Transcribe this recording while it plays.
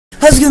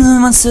How's it going,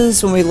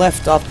 monsters? When we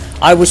left off,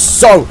 I was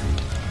so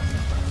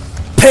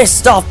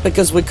pissed off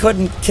because we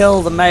couldn't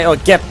kill the mate or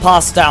get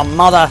past our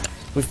mother.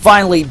 We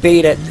finally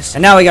beat it,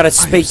 and now we gotta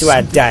speak to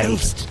our daddy.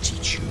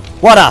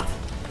 What up?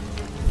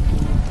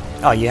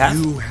 Oh, you have?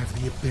 You have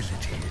the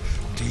ability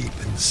deep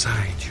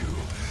inside you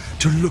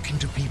to look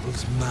into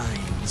people's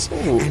minds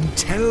and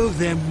tell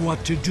them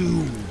what to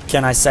do.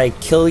 Can I say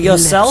kill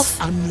yourself?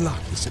 Let's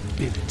unlock this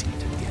ability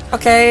together.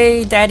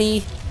 Okay,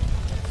 daddy.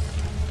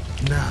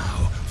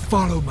 Now,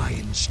 follow my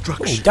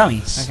instructions. Ooh,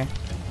 dummy. Okay.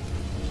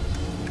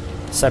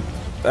 So,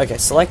 okay,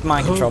 select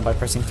mind control by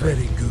pressing 3.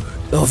 Very good.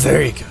 Oh,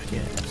 very good,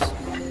 yes.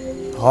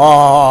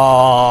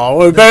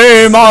 Oh,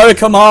 obey my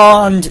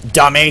command,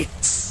 dummy.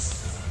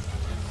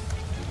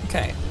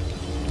 Okay.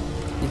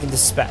 You can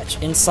dispatch.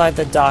 Inside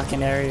the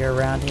darkened area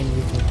around him,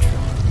 you can try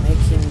and make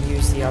him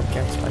use the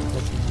objects by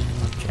clicking on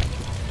an object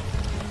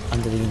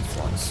under the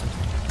influence.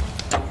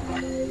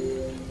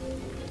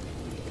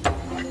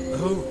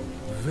 Oh,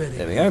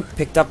 very There we go.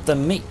 Picked up the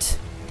meat.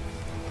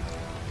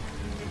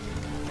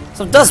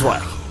 So it does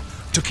work.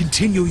 To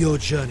continue your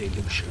journey,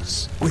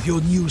 Lucius, with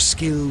your new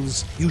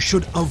skills, you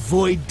should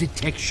avoid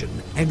detection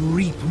and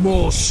reap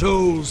more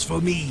souls for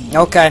me.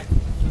 Okay.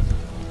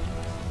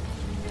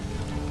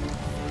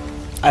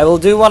 I will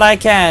do what I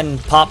can,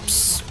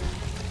 Pops.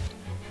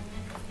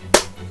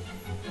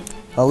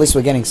 Well, at least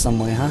we're getting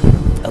somewhere, huh?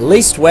 At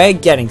least we're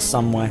getting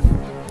somewhere.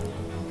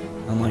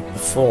 Unlike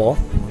before,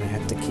 when I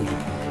had to keep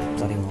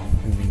bloody well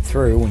moving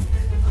through and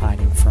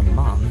hiding from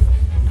Mum.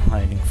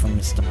 Hiding from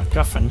Mr.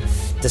 MacGuffin.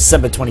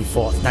 December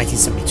 24th,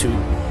 1972.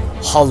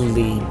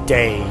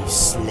 Holiday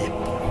slip.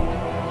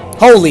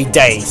 Holy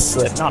day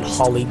slip, not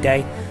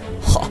holiday.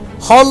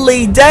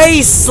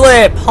 Holiday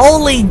slip!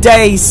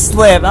 Holiday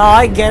slip! Oh,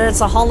 I get it,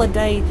 it's a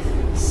holiday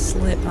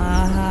slip.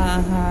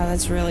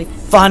 That's really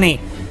funny.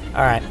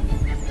 Alright.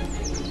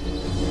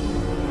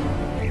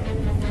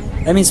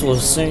 That means we'll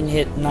soon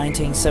hit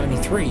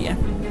 1973, yeah?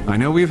 I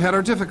know we've had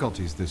our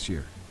difficulties this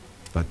year,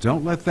 but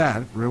don't let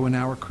that ruin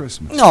our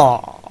Christmas.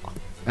 Aww.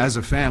 As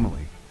a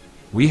family,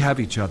 we have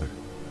each other.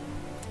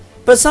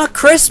 But it's not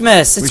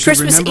Christmas. It's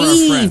Christmas remember our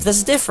Eve. friends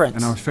There's a difference.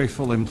 And our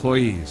faithful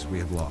employees we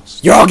have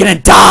lost. You're all gonna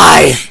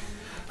die!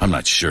 I'm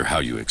not sure how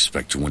you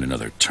expect to win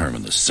another term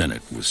in the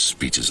Senate with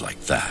speeches like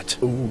that.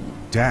 Ooh,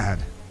 Dad.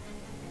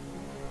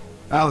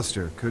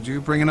 Alistair, could you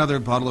bring another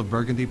bottle of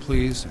Burgundy,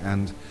 please?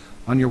 And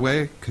on your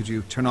way, could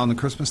you turn on the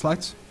Christmas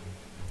lights?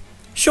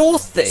 Sure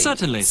thing.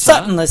 Certainly, sir.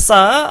 Certainly, sir.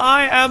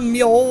 I am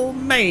your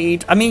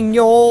maid. I mean,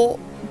 your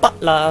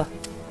butler.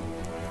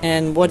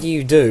 And what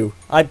do?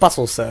 I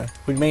buttle, sir.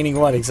 Meaning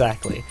what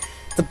exactly?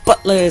 The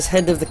butler is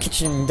head of the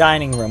kitchen and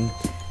dining room.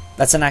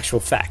 That's an actual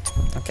fact.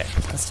 Okay,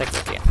 let's take a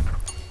look here.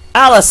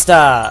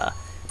 Alistair!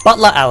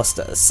 Butler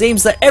Alistair.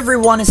 Seems that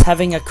everyone is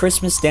having a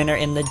Christmas dinner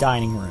in the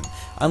dining room.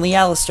 Only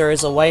Alistair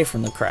is away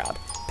from the crowd.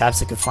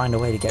 Perhaps I could find a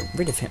way to get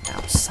rid of him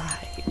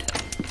outside.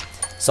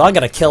 So I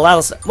gotta kill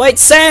Alistair. Wait,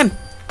 Sam!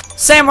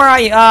 Sam, where are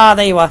you? Ah,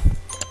 there you are.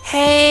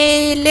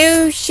 Hey,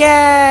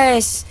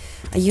 Lucius!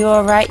 Are you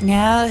alright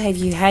now? Have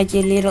you had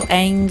your little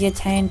anger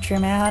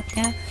tantrum out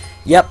now?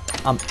 Yep,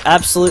 I'm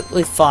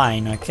absolutely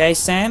fine, okay,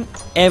 Sam?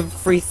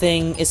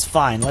 Everything is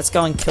fine. Let's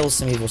go and kill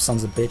some evil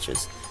sons of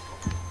bitches.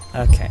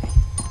 Okay.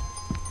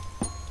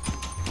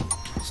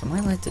 So am I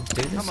allowed to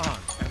do this? Come on,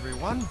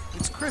 everyone.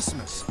 It's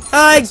Christmas.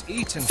 Hi, Let's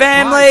eat and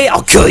family! fly.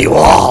 I'll kill you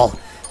all!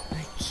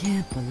 I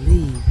can't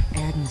believe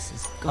Agnes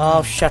is gone.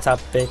 Oh, shut up,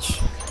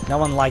 bitch. No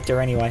one liked her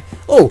anyway.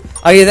 Oh,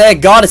 are you there,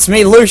 God? It's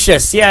me,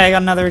 Lucius. Yeah, I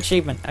got another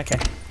achievement. Okay.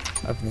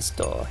 Open this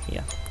door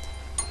here.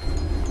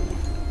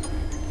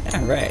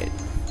 Alright.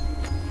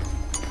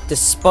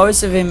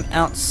 Dispose of him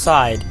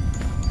outside.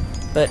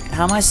 But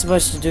how am I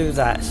supposed to do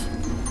that?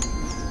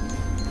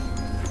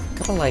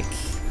 Gotta like...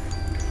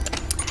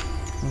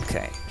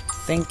 Okay.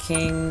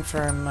 Thinking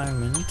for a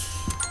moment.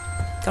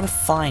 Gotta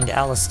find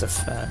Alistair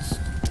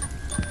first.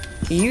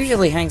 He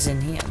usually hangs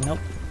in here. Nope.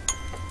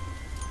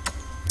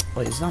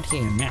 Well, he's not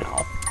here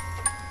now.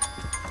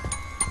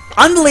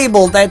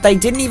 Unbelievable that they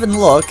didn't even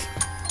look.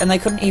 And they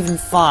couldn't even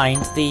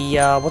find the,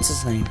 what's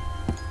his name?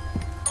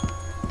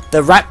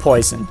 The rat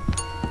poison.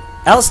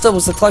 Alistair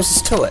was the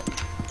closest to it.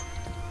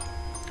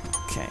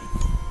 Okay.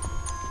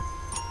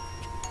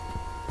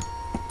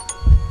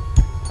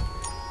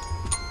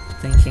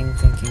 Thinking.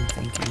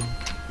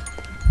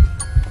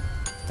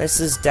 This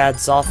is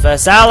Dad's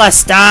office.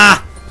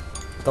 Alistair!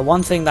 The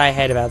one thing that I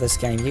hate about this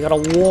game, you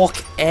gotta walk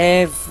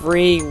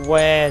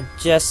everywhere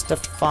just to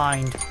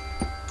find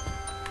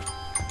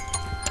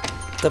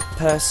the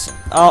person.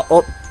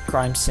 Oh,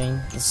 crime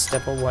scene. Let's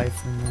step away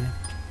from there.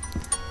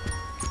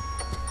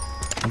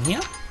 In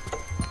here?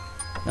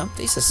 Nope,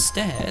 these are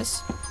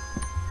stairs.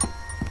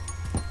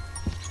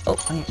 Oh,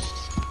 hang on.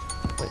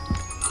 Wait.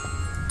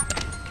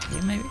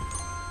 Here, maybe?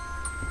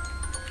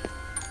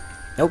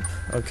 Nope,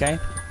 okay.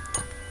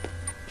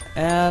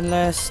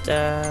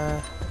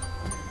 Alistair.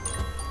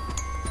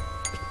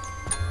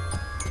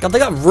 God, they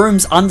got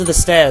rooms under the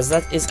stairs.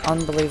 That is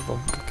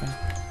unbelievable. Okay.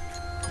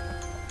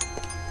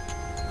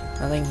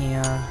 Nothing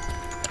here.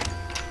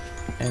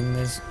 And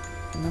there's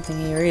nothing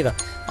here either.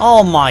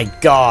 Oh my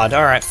god.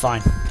 Alright,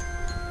 fine.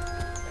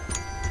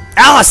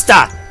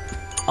 Alistair!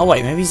 Oh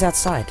wait, maybe he's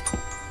outside.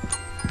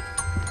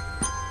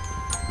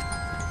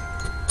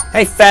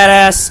 Hey, fat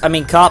ass. I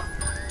mean, cop.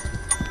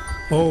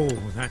 Oh,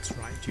 that's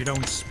right. You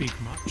don't speak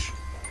much.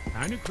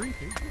 Kinda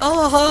creepy.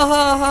 Oh, ha,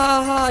 ha,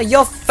 ha, ha.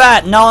 You're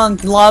fat. No one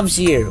loves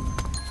you.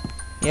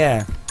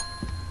 Yeah.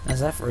 How's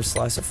that for a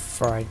slice of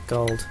fried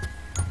gold?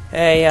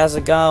 Hey, how's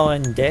it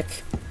going,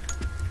 dick?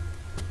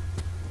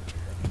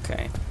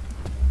 Okay.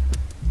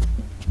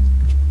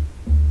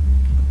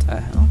 What the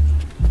hell?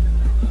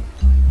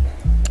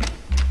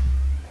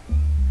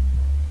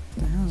 What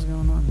the hell's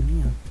going on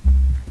here?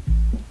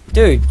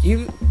 Dude,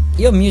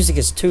 your music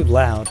is too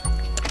loud.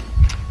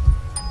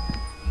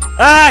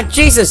 Ah,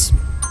 Jesus!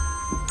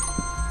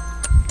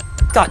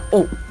 God,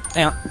 oh,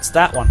 hang on, it's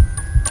that one.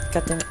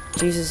 God damn it,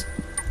 Jesus.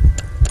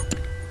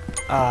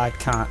 I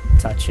can't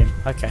touch him.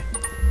 Okay.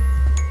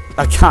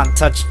 I can't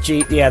touch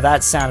G. Yeah,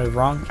 that sounded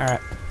wrong.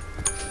 Alright.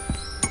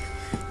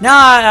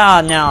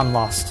 No, now I'm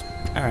lost.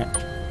 Alright.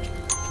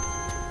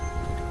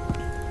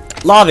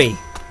 Lobby!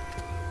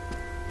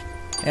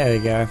 There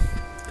we go.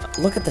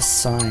 Look at the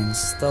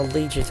signs. They'll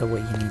lead you to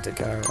where you need to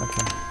go.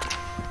 Okay.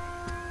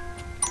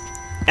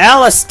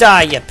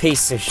 Alistair, you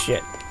piece of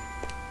shit!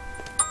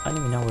 I don't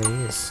even know where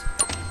he is.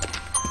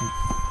 Okay.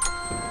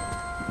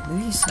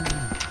 Maybe he's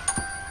somewhere.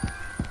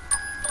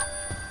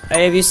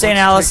 Hey, have you seen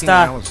Alistair?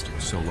 Alistair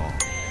so long?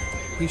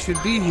 He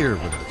should be here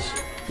with us.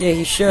 Yeah,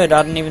 he should.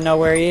 I don't even know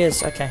where he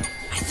is. Okay.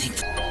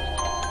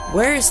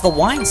 Where is the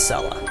wine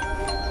cellar?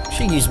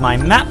 Should use my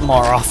map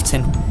more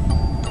often.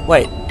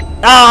 Wait.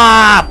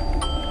 Ah!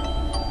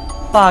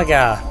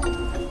 Bugger.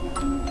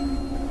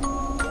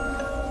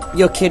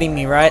 You're kidding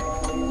me, right?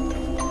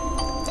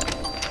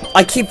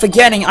 I keep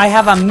forgetting I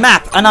have a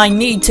map and I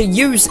need to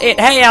use it.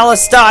 Hey,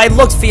 Alistair, I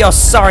looked for your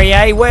sorry,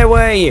 eh? Where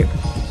were you?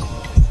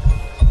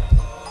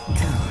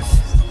 God.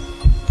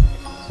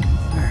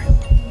 Alright.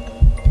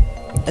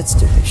 Let's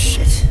do this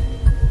shit.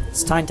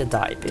 It's time to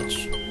die,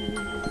 bitch.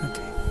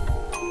 Okay.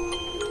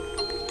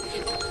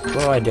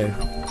 What do?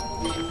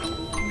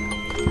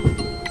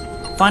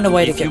 Find a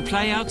way to get... If you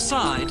play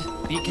outside,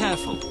 be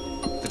careful.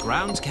 The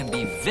ground can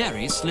be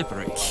very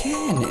slippery.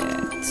 Can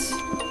it?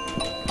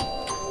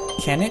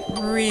 Can it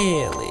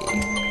really?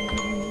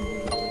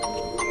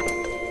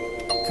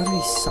 Gotta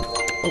be some...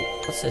 Oh,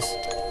 what's this?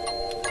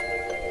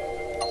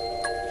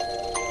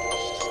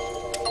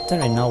 Don't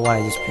even know why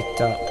I just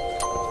picked up.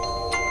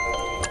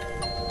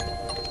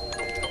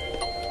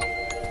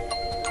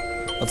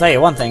 I'll tell you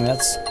one thing,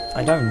 that's...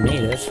 I don't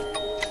need it.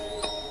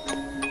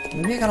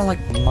 Maybe I gotta, like,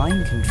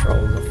 mind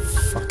control the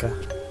fucker.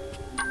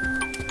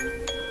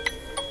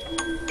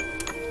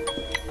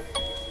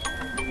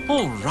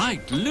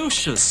 Alright,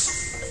 Lucius.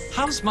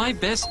 How's my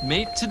best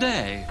mate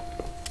today?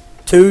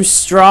 Too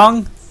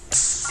strong?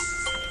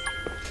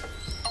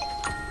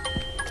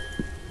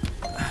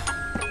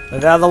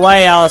 Move out of the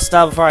way,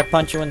 Alistair, before I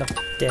punch you in the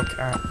dick.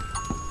 Alright.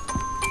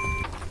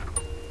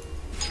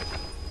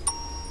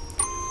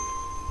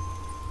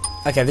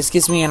 Okay, this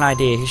gives me an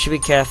idea. You should be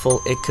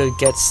careful. It could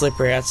get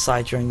slippery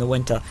outside during the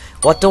winter.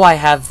 What do I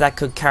have that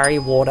could carry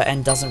water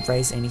and doesn't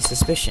raise any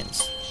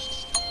suspicions?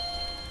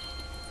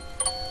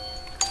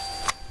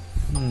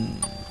 I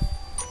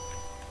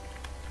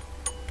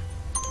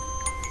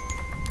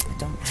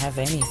don't have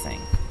anything.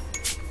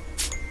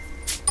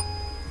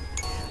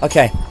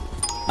 Okay,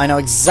 I know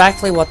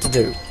exactly what to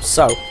do.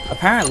 So,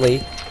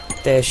 apparently,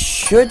 there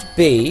should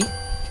be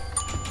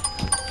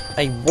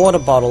a water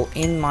bottle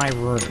in my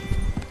room.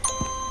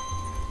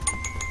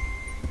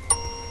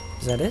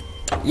 Is that it?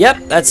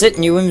 Yep, that's it.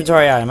 New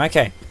inventory item.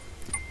 Okay.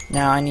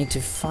 Now I need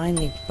to find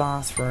the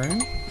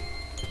bathroom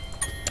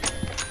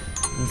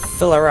and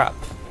fill her up.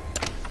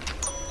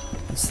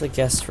 That's the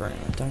guest room.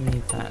 I don't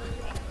need that.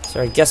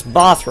 Sorry, guest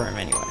bathroom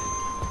anyway.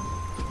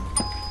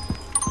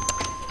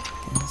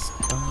 Guest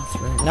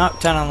bathroom. No,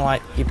 turn on the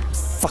light. You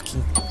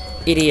fucking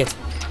idiot.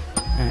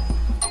 Alright.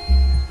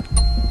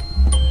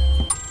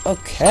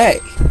 Okay.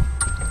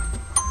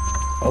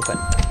 Open.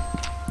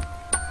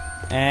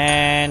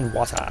 And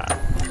water.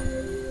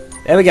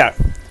 There we go.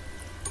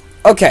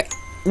 Okay,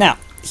 now,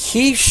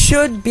 he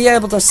should be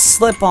able to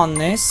slip on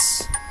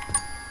this,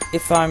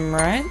 if I'm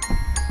right.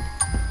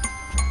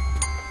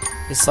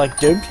 It's like,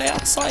 don't play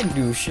outside,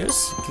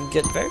 Lucius. It can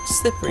get very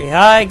slippery.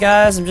 Hi,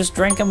 guys, I'm just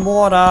drinking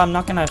water. I'm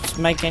not gonna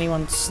make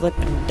anyone slip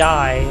and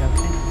die,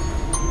 okay?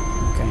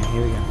 Okay,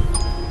 here we go.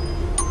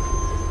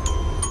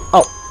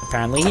 Oh,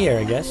 apparently here,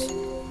 I guess.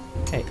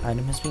 Okay,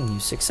 item has been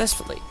used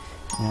successfully.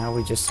 Now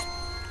we just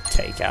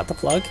take out the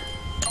plug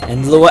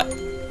and lure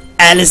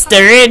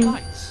Alistair in.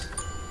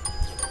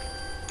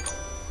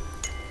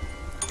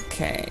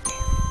 Okay.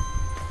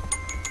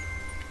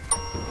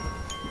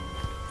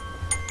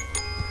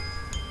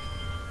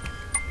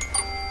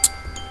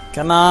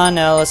 Come on,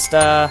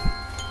 Alistair.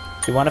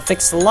 You want to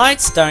fix the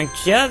lights, don't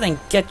you? Then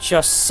get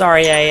your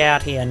sorry A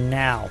out here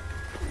now.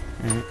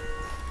 Right.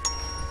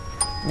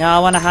 No, I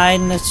want to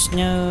hide in the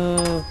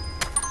snow.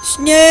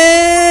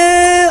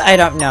 Snow! I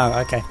don't know.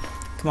 Okay.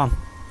 Come on.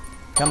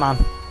 Come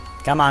on.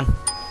 Come on.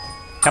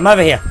 Come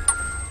over here.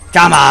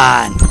 Come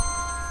on!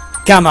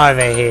 Come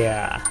over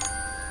here.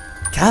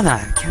 Come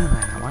on, come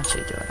on. I want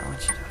you to do it. I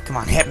want you to do it. Come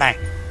on, hit me.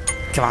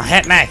 Come on,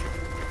 hit me.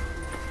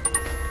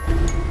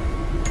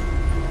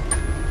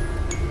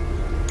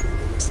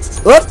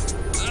 Whoop!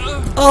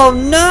 Oh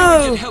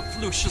no! Get help,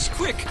 Lucius,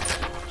 quick!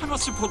 I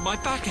must have pulled my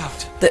back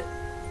out.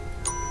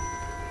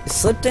 He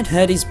slipped and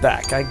hurt his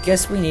back. I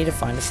guess we need to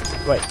find a...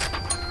 Wait.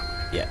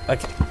 Yeah,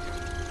 okay.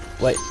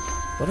 Wait,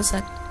 what is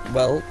that?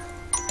 Well,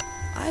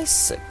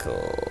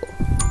 icicle.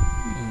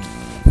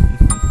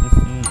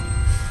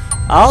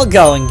 I'll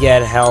go and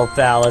get help,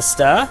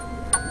 Alistair.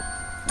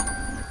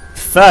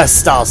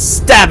 First, I'll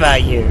stab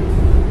at you.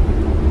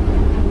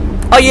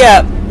 Oh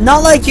yeah,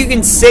 not like you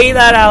can see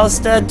that,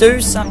 Alistair.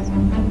 Do something.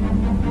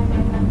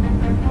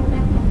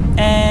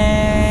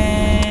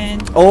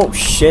 And... oh,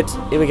 shit.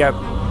 Here we go.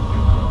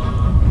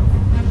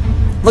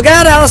 Look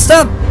out,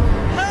 Alistair!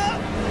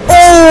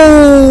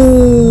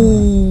 Oh!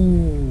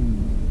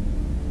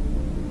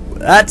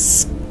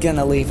 That's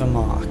gonna leave a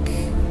mark.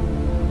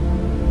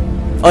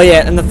 Oh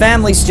yeah, and the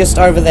family's just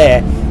over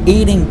there,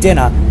 eating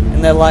dinner,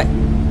 and they're like...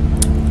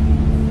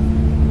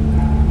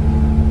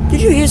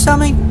 did you hear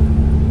something?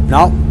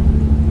 No.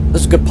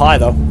 This is good pie,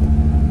 though.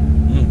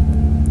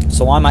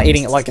 So why am I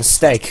eating it like a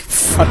steak?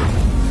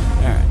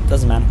 Alright,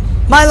 doesn't matter.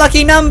 My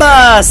lucky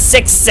number!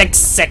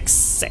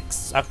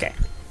 6666. Okay.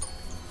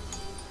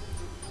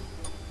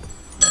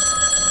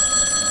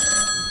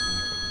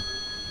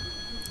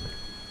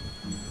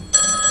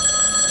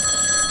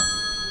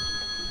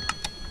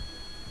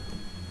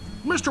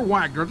 Mr.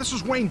 Wagner, this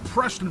is Wayne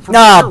Preston from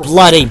Ah, Herald.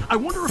 bloody I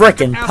wonder if I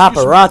can frickin' ask you some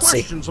paparazzi.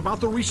 questions about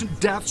the recent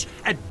deaths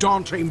at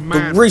Dante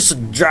Manor. The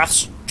recent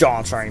deaths,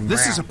 Johnson.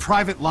 This is a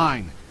private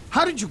line.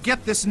 How did you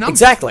get this number?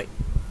 Exactly.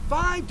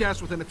 5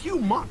 deaths within a few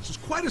months is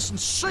quite a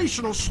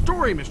sensational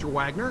story, Mr.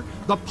 Wagner.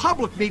 The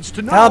public needs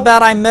to know. How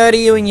about I murder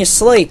you in your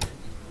sleep?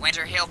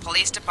 Winter Hill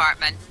Police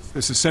Department.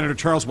 This is Senator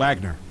Charles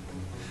Wagner.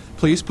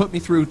 Please put me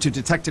through to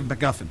Detective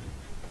MacGuffin.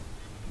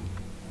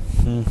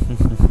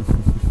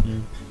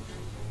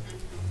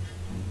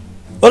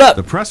 What up?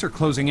 The press are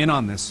closing in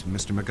on this,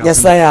 Mr. MacGuffin.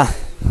 Yes, they are.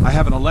 I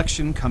have an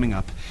election coming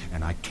up,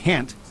 and I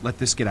can't let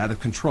this get out of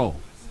control.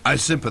 I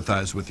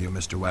sympathize with you,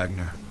 Mr.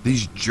 Wagner.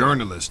 These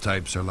journalist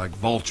types are like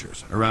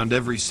vultures around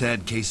every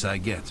sad case I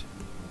get.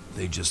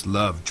 They just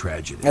love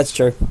tragedy. That's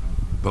true.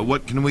 But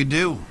what can we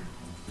do?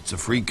 It's a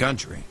free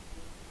country.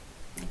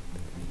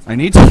 I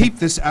need to keep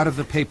this out of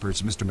the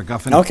papers, Mr.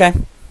 MacGuffin. Okay.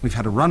 We've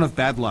had a run of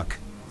bad luck.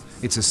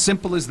 It's as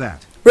simple as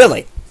that.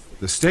 Really?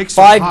 The stakes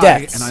 5 are high,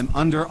 deaths. and I'm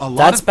under a lot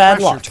That's of bad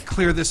pressure luck. to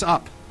clear this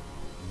up.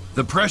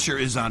 The pressure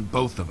is on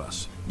both of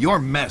us. Your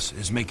mess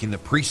is making the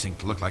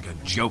precinct look like a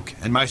joke,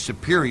 and my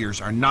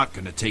superiors are not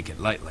going to take it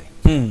lightly.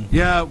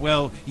 Yeah,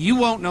 well, you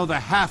won't know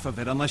the half of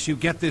it unless you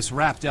get this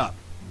wrapped up.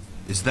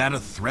 Is that a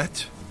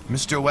threat,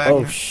 Mr. Wagner?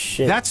 Oh,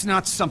 shit. That's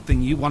not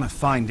something you want to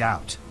find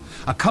out.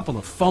 A couple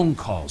of phone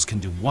calls can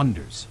do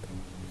wonders.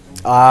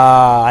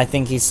 I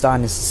think he's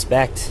starting to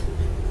suspect.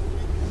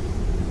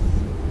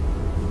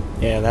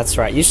 Yeah, that's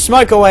right. You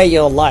smoke away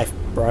your life,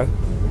 bro.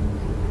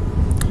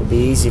 It'll be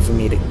easy for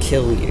me to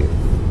kill you.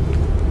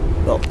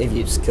 Well, if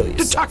you just kill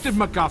yourself. Detective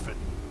MacGuffin.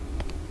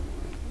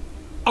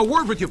 A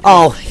word with you, please.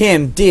 Oh,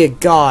 him, dear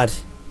God.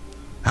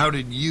 How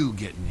did you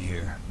get in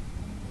here?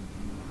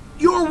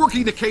 You're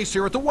working the case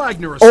here at the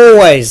Wagner estate.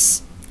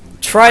 Always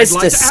tries I'd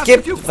like to ask skip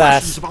a few that.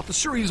 questions about the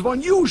series of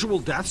unusual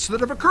deaths that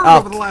have occurred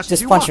over the Oh, last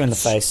just few punch months. him in the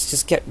face.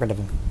 Just get rid of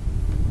him.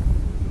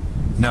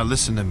 Now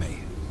listen to me.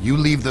 You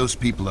leave those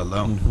people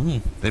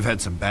alone. They've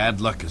had some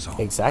bad luck is all.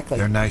 Exactly.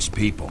 They're nice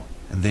people,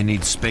 and they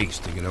need space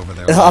to get over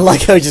their I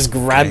like how he just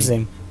grabs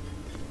him.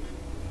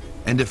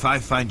 And if I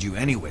find you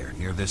anywhere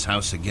near this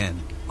house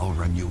again, I'll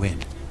run you in.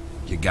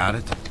 You got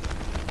it?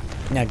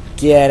 Now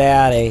get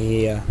out of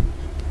here.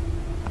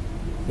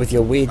 With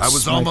your weird I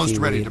was smoky almost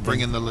ready weed to bring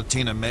thing. in the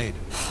Latina maid.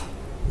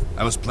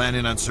 I was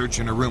planning on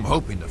searching her room,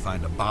 hoping to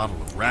find a bottle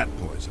of rat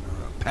poison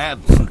or a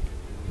padlock.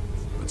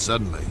 But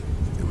suddenly,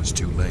 it was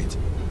too late.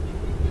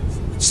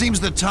 Seems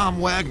that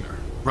Tom Wagner,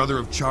 brother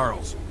of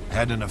Charles,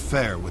 had an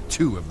affair with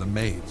 2 of the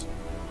maids.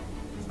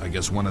 I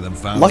guess one of them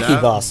found Lucky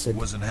out bastard. and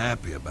wasn't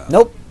happy about it.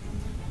 Nope.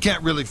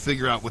 Can't really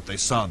figure out what they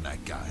saw in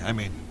that guy. I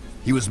mean,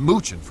 he was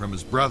mooching from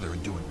his brother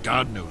and doing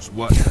God knows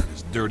what in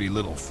his dirty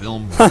little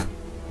film room.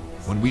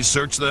 When we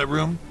searched that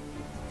room,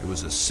 it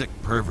was a sick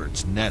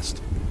pervert's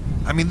nest.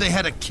 I mean, they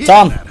had a kid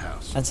Tom. in that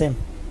house. That's him.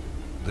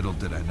 Little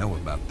did I know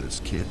about this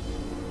kid. ...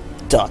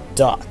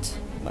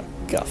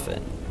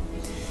 MacGuffin.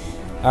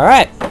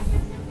 Alright.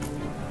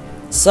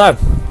 So,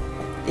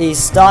 he's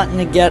starting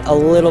to get a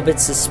little bit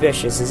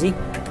suspicious, is he?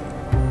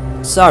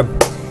 So,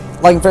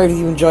 like and favorite if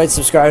you enjoyed,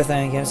 subscribe,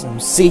 thank you guys, and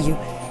we'll see you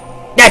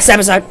next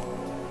episode.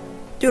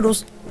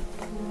 Doodles.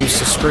 Used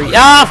to scream.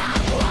 Ah!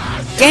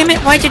 Damn it,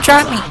 why'd you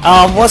drop me?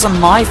 Oh, it wasn't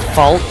my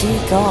fault,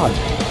 dear God.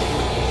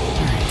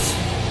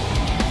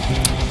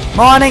 Alright.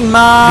 Morning,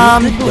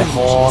 Mom! Good You morning,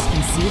 whore.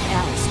 and see if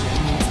Alistair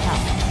needs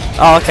help.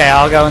 Oh, okay,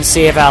 I'll go and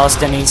see if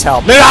Alistair needs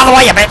help. Move out of the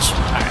way, you bitch!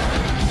 Alright.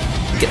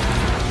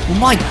 Oh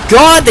my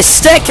god, the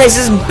staircase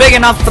isn't big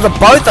enough for the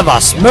both of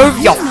us. Move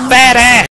your fat ass.